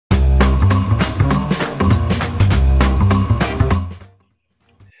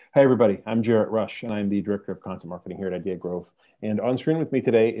Hi, everybody. I'm Jarrett Rush, and I'm the Director of Content Marketing here at Idea Grove. And on screen with me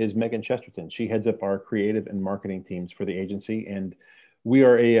today is Megan Chesterton. She heads up our creative and marketing teams for the agency. And we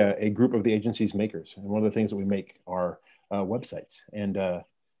are a group of the agency's makers. And one of the things that we make are websites. And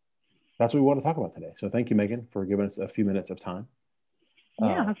that's what we want to talk about today. So thank you, Megan, for giving us a few minutes of time.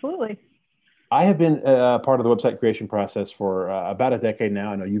 Yeah, absolutely. I have been part of the website creation process for about a decade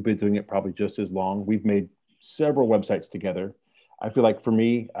now. I know you've been doing it probably just as long. We've made several websites together. I feel like for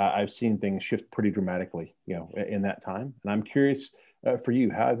me, I've seen things shift pretty dramatically, in that time. And I'm curious for you,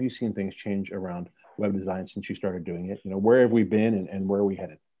 how have you seen things change around web design since you started doing it? Where have we been and where are we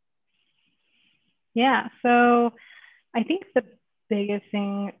headed? Yeah, so I think the biggest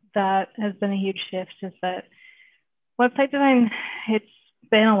thing that has been a huge shift is that website design, it's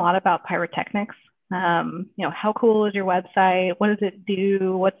been a lot about pyrotechnics. How cool is your website? What does it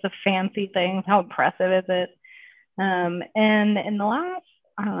do? What's the fancy things? How impressive is it? And in the last,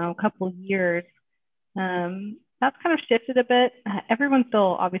 I don't know, couple of years, that's kind of shifted a bit. Everyone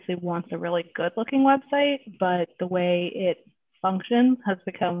still obviously wants a really good looking website, but the way it functions has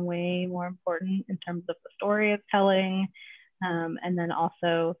become way more important in terms of the story it's telling, and then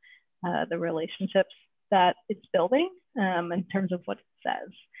also the relationships that it's building in terms of what it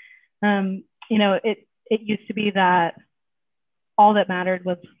says. It used to be that all that mattered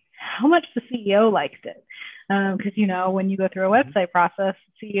was how much the CEO liked it. Because, when you go through a website process,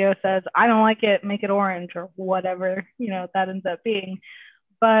 the CEO says, I don't like it, make it orange or whatever, that ends up being.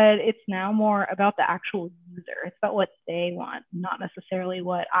 But it's now more about the actual user. It's about what they want, not necessarily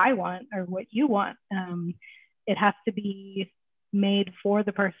what I want or what you want. It has to be made for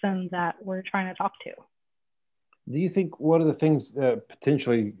the person that we're trying to talk to. Do you think one of the things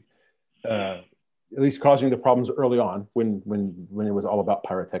potentially, at least causing the problems early on when it was all about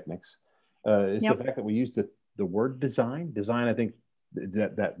pyrotechnics, is the fact that we used the word design? Design, I think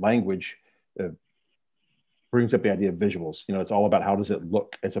that language brings up the idea of visuals. It's all about how does it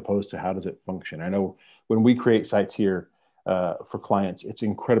look as opposed to how does it function. I know when we create sites here for clients, it's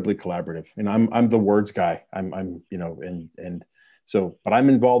incredibly collaborative, and I'm the words guy. But I'm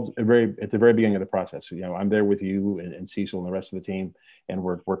involved at the very beginning of the process. I'm there with you and Cecil and the rest of the team, and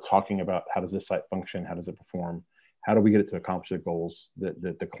we're talking about how does this site function, how does it perform, how do we get it to accomplish the goals that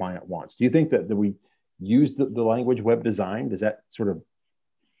the client wants. Do you think that we use the language web design? Does that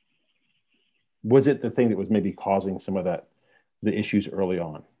was it the thing that was maybe causing some of the issues early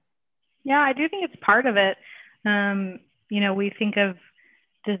on? Yeah, I do think it's part of it. We think of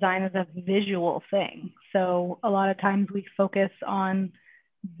design as a visual thing. So a lot of times we focus on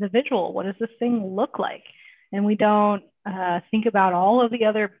the visual. What does this thing look like? And we don't think about all of the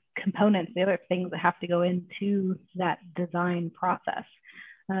other components, the other things that have to go into that design process.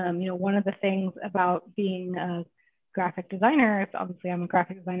 One of the things about being a graphic designer, obviously I'm a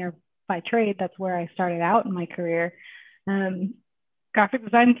graphic designer by trade. That's where I started out in my career. Graphic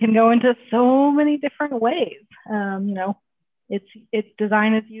design can go into so many different ways. It's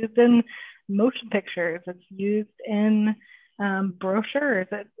design is used in motion pictures. It's used in brochures.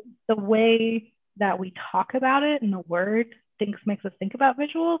 The way that we talk about it and the word makes us think about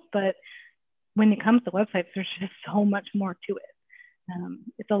visuals. But when it comes to websites, there's just so much more to it.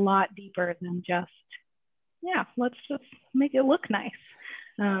 It's a lot deeper than just, let's just make it look nice.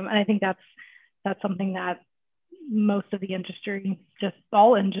 And I think that's something that most of the industry, just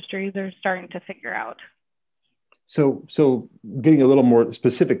all industries, are starting to figure out. So getting a little more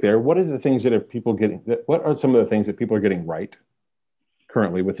specific there, what are the things that people getting? What are some of the things that people are getting right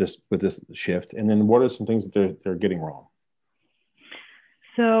currently with this shift, and then what are some things that they're getting wrong?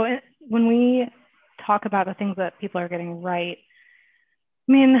 So when we talk about the things that people are getting right,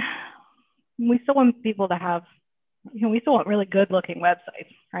 I mean, we still want people to have, we still want really good looking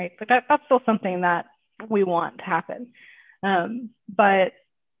websites, right? But that's still something that we want to happen. But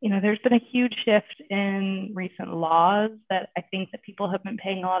there's been a huge shift in recent laws that I think that people have been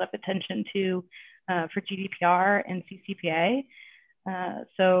paying a lot of attention to for GDPR and CCPA.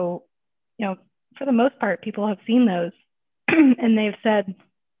 So, for the most part, people have seen those and they've said,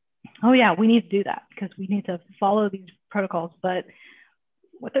 oh yeah, we need to do that because we need to follow these protocols. But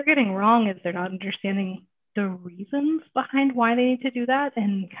what they're getting wrong is they're not understanding the reasons behind why they need to do that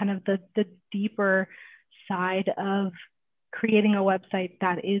and kind of the deeper side of creating a website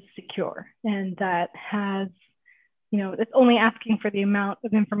that is secure and that has, it's only asking for the amount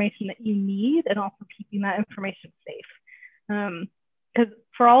of information that you need and also keeping that information safe. Because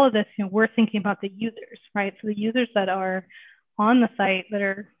for all of this, we're thinking about the users, right? So the users that are on the site that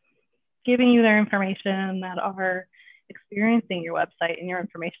are giving you their information, that are experiencing your website and your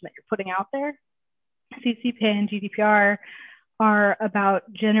information that you're putting out there, CCPA and GDPR are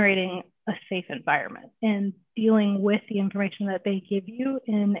about generating a safe environment and dealing with the information that they give you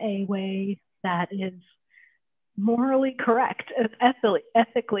in a way that is morally correct,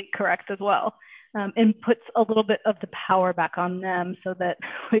 ethically correct as well, and puts a little bit of the power back on them, so that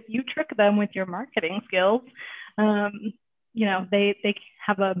if you trick them with your marketing skills, they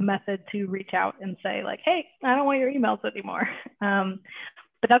have a method to reach out and say like, hey, I don't want your emails anymore.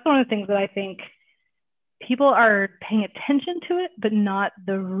 But that's one of the things that I think people are paying attention to it, but not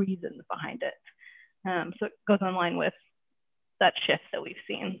the reasons behind it. So it goes in line with that shift that we've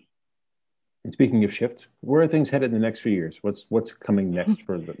seen. And speaking of shift, where are things headed in the next few years? What's coming next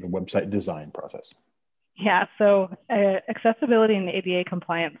for the website design process? Yeah, so accessibility and ADA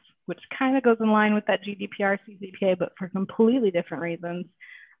compliance, which kind of goes in line with that GDPR, CCPA, but for completely different reasons.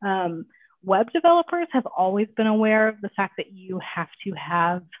 Web developers have always been aware of the fact that you have to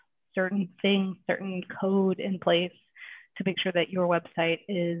have certain things, certain code in place to make sure that your website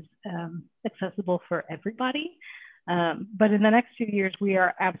is accessible for everybody. But in the next few years, we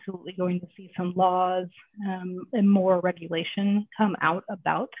are absolutely going to see some laws and more regulation come out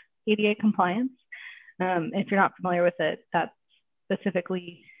about ADA compliance. If you're not familiar with it, that's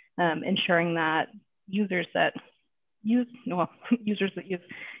specifically ensuring that users that have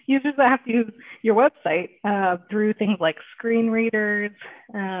to use your website through things like screen readers,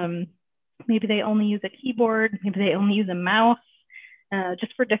 maybe they only use a keyboard, maybe they only use a mouse,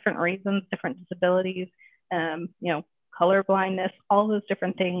 just for different reasons, different disabilities, color blindness, all those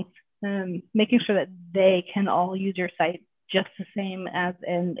different things, making sure that they can all use your site just the same as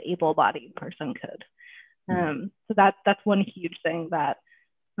an able-bodied person could. So that's one huge thing that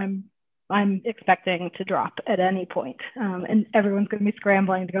I'm expecting to drop at any point. And everyone's going to be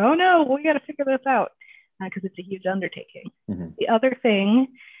scrambling to go, oh no, we got to figure this out, because it's a huge undertaking. Mm-hmm. The other thing,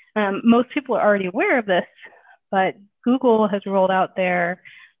 most people are already aware of this, but Google has rolled out their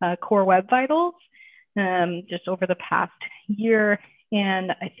Core Web Vitals just over the past year.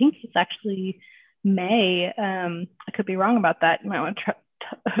 And I think it's actually May. I could be wrong about that. You might want to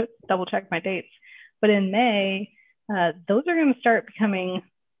double check my dates. But in May, those are going to start becoming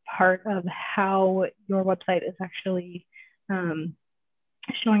part of how your website is actually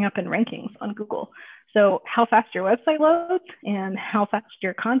showing up in rankings on Google. So how fast your website loads and how fast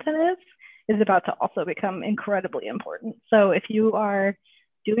your content is about to also become incredibly important. So if you are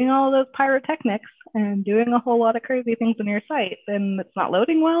doing all of those pyrotechnics and doing a whole lot of crazy things on your site, then it's not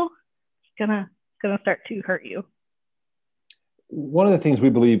loading well, it's gonna start to hurt you. One of the things we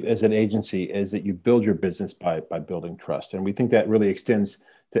believe as an agency is that you build your business by building trust. And we think that really extends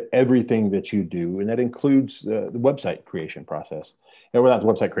to everything that you do. And that includes the website creation process. And without the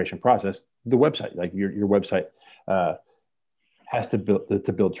website creation process, the website, like your website has to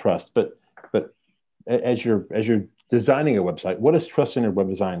build trust. But as you're designing a website, what does trust in your web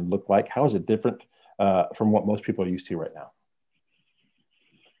design look like? How is it different from what most people are used to right now?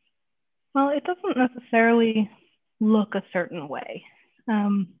 Well, it doesn't necessarily look a certain way.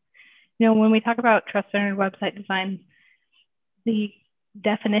 When we talk about trust-centered website design, the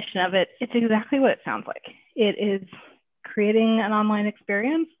definition of it, it's exactly what it sounds like. It is creating an online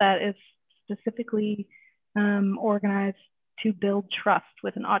experience that is specifically organized to build trust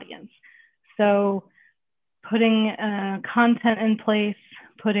with an audience. So putting content in place,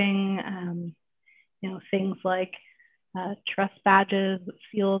 putting things like trust badges,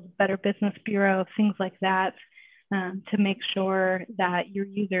 seals, Better Business Bureau, things like that, to make sure that your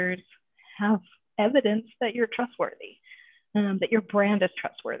users have evidence that you're trustworthy, that your brand is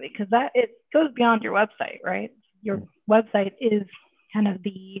trustworthy, because it goes beyond your website, right? Your website is kind of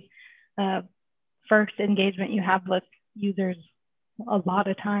the first engagement you have with users a lot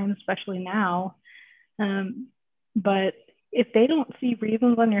of times, especially now. But if they don't see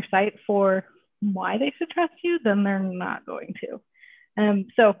reasons on your site for why they should trust you, then they're not going to.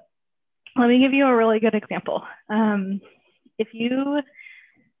 So let me give you a really good example. If you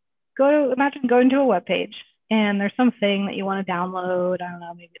imagine going to a web page and there's something that you want to download, I don't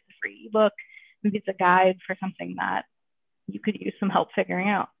know, maybe it's a free ebook, maybe it's a guide for something that you could use some help figuring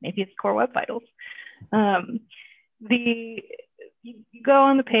out. Maybe it's Core Web Vitals. You go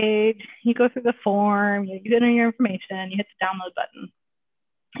on the page, you go through the form, you get in your information, you hit the download button.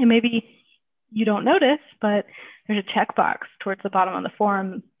 And maybe you don't notice, but there's a checkbox towards the bottom of the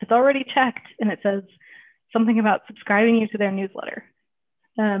form that's already checked, and it says something about subscribing you to their newsletter.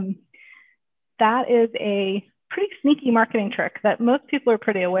 That is a pretty sneaky marketing trick that most people are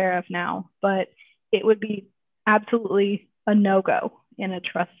pretty aware of now, but it would be absolutely a no-go in a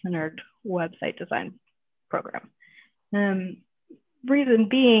trust-centered website design program. Reason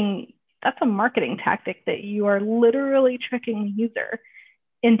being, that's a marketing tactic that you are literally tricking the user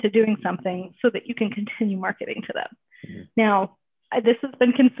into doing something so that you can continue marketing to them. Mm-hmm. Now, this has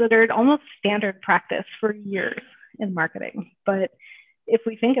been considered almost standard practice for years in marketing. But if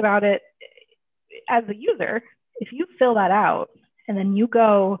we think about it as a user, if you fill that out and then you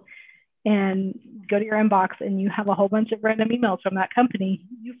go to your inbox and you have a whole bunch of random emails from that company,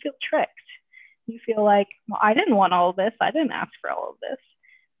 you feel tricked. You feel like, well, I didn't want all of this. I didn't ask for all of this.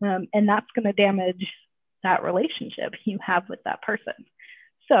 And that's going to damage that relationship you have with that person.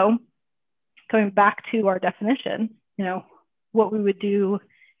 So going back to our definition, what we would do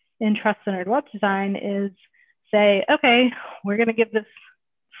in trust-centered web design is say, okay, we're going to give this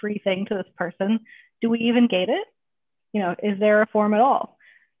free thing to this person. Do we even gate it? Is there a form at all?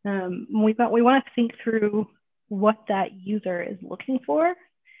 We want to think through what that user is looking for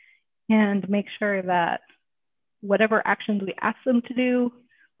and make sure that whatever actions we ask them to do,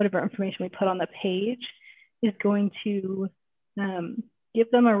 whatever information we put on the page is going to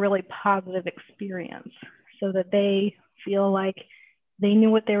give them a really positive experience so that they feel like they knew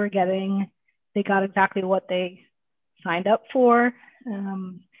what they were getting. They got exactly what they signed up for.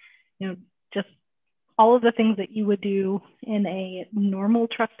 Just all of the things that you would do in a normal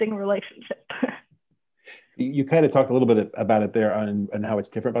trusting relationship. You kind of talked a little bit about it there and how it's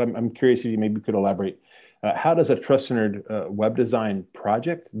different, but I'm curious if you maybe could elaborate. How does a trust-centered web design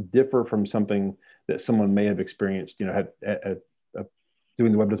project differ from something that someone may have experienced,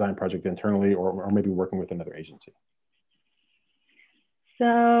 doing the web design project internally or maybe working with another agency?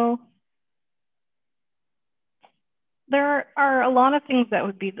 So there are a lot of things that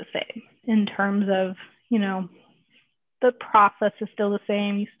would be the same in terms of, the process is still the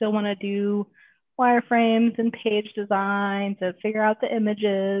same. You still want to do wireframes and page designs and figure out the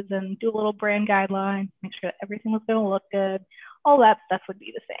images and do a little brand guideline, make sure that everything was going to look good. All that stuff would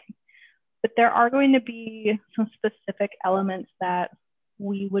be the same. But there are going to be some specific elements that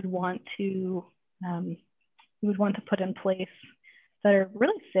we would want to put in place that are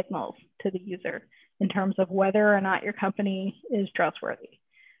really signals to the user in terms of whether or not your company is trustworthy.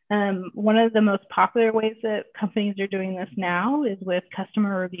 One of the most popular ways that companies are doing this now is with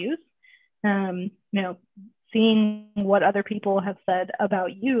customer reviews. Seeing what other people have said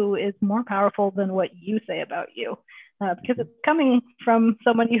about you is more powerful than what you say about you, because it's coming from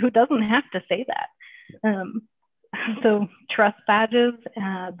somebody who doesn't have to say that. So trust badges,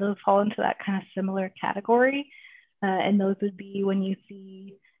 those fall into that kind of similar category. And those would be when you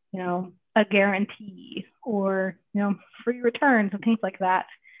see, a guarantee or, free returns and things like that.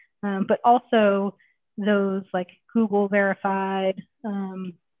 But also those like Google verified.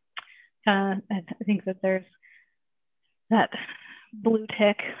 I think that there's that blue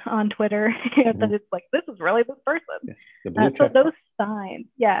tick on Twitter that it's like, this is really this person. Yes, so those signs,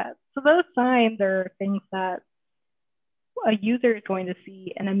 So those signs are things that a user is going to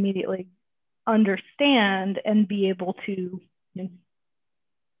see and immediately understand and be able to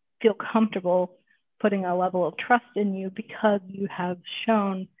feel comfortable putting a level of trust in you because you have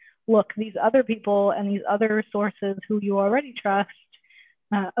shown, look, these other people and these other sources who you already trust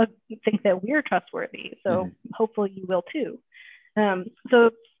think that we're trustworthy. So hopefully you will too. So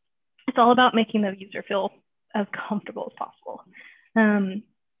it's all about making the user feel as comfortable as possible.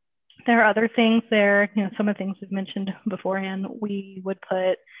 There are other things there, some of the things we've mentioned beforehand. We would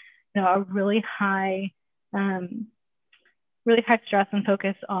put, a really high stress and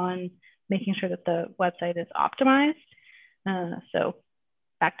focus on making sure that the website is optimized. So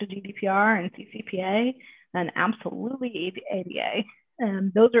back to GDPR and CCPA and absolutely ADA.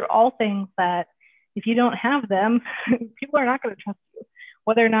 Those are all things that if you don't have them, people are not going to trust you,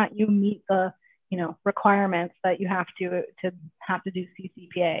 whether or not you meet the requirements that you have to do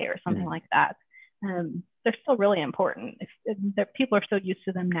CCPA or something like that. They're still really important. People are so used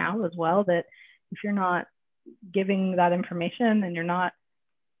to them now as well that if you're not giving that information and you're not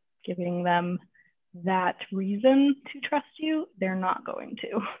giving them that reason to trust you, they're not going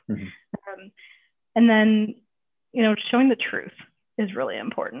to. And then, showing the truth is really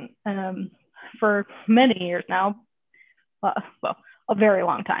important. For many years now, a very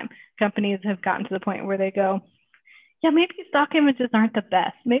long time, companies have gotten to the point where they go, maybe stock images aren't the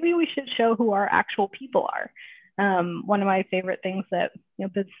best. Maybe we should show who our actual people are. One of my favorite things that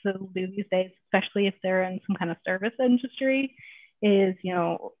businesses will do these days, especially if they're in some kind of service industry, is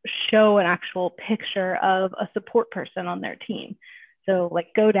show an actual picture of a support person on their team. So like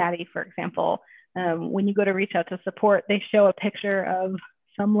GoDaddy, for example, when you go to reach out to support, they show a picture of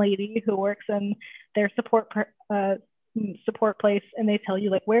some lady who works in their support place, and they tell you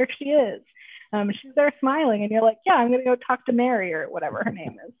like where she is. She's there smiling, and you're like, I'm going to go talk to Mary or whatever her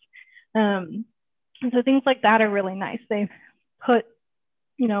name is. And so things like that are really nice. They put,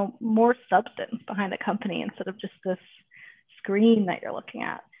 more substance behind a company instead of just this screen that you're looking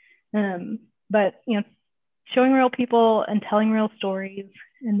at. But, showing real people and telling real stories,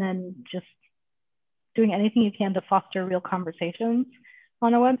 and then just doing anything you can to foster real conversations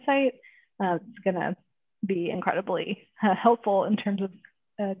on a website is going to be incredibly helpful in terms of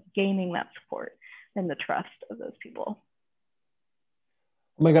gaining that support and the trust of those people.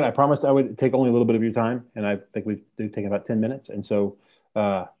 Oh my God, I promised I would take only a little bit of your time, and I think we've taken about 10 minutes. And so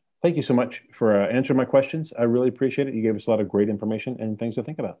thank you so much for answering my questions. I really appreciate it. You gave us a lot of great information and things to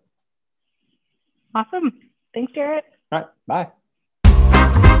think about. Awesome. Thanks, Jarrett. All right, bye.